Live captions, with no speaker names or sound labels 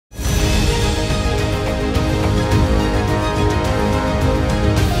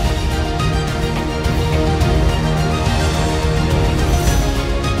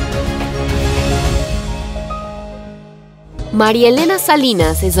Maria Elena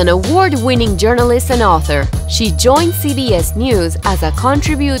Salinas is an award-winning journalist and author. She joined CBS News as a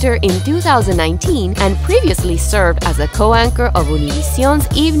contributor in 2019 and previously served as a co-anchor of Univision's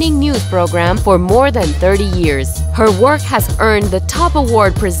evening news program for more than 30 years. Her work has earned the top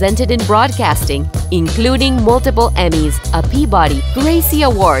award presented in broadcasting, including multiple Emmys, a Peabody, Gracie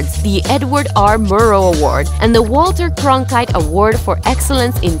Awards, the Edward R. Murrow Award, and the Walter Cronkite Award for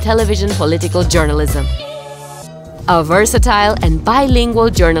Excellence in Television Political Journalism. A versatile and bilingual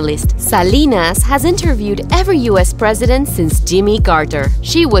journalist, Salinas has interviewed every U.S. president since Jimmy Carter.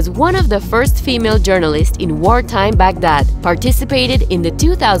 She was one of the first female journalists in wartime Baghdad, participated in the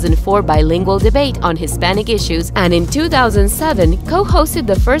 2004 bilingual debate on Hispanic issues, and in 2007 co-hosted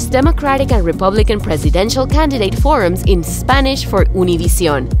the first Democratic and Republican presidential candidate forums in Spanish for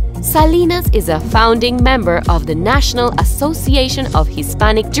Univision. Salinas is a founding member of the National Association of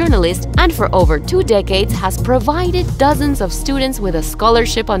Hispanic Journalists and for over 2 decades has provided dozens of students with a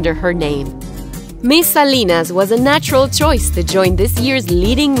scholarship under her name. Miss Salinas was a natural choice to join this year's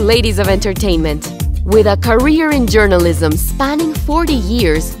leading ladies of entertainment. With a career in journalism spanning 40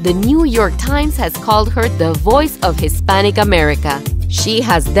 years, the New York Times has called her the voice of Hispanic America. She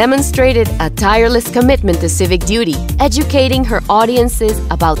has demonstrated a tireless commitment to civic duty, educating her audiences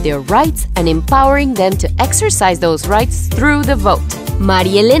about their rights and empowering them to exercise those rights through the vote.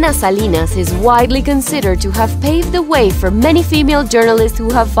 Maria Elena Salinas is widely considered to have paved the way for many female journalists who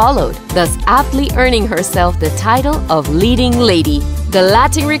have followed, thus aptly earning herself the title of leading lady. The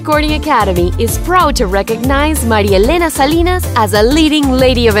Latin Recording Academy is proud to recognize Maria Elena Salinas as a leading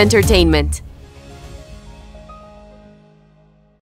lady of entertainment.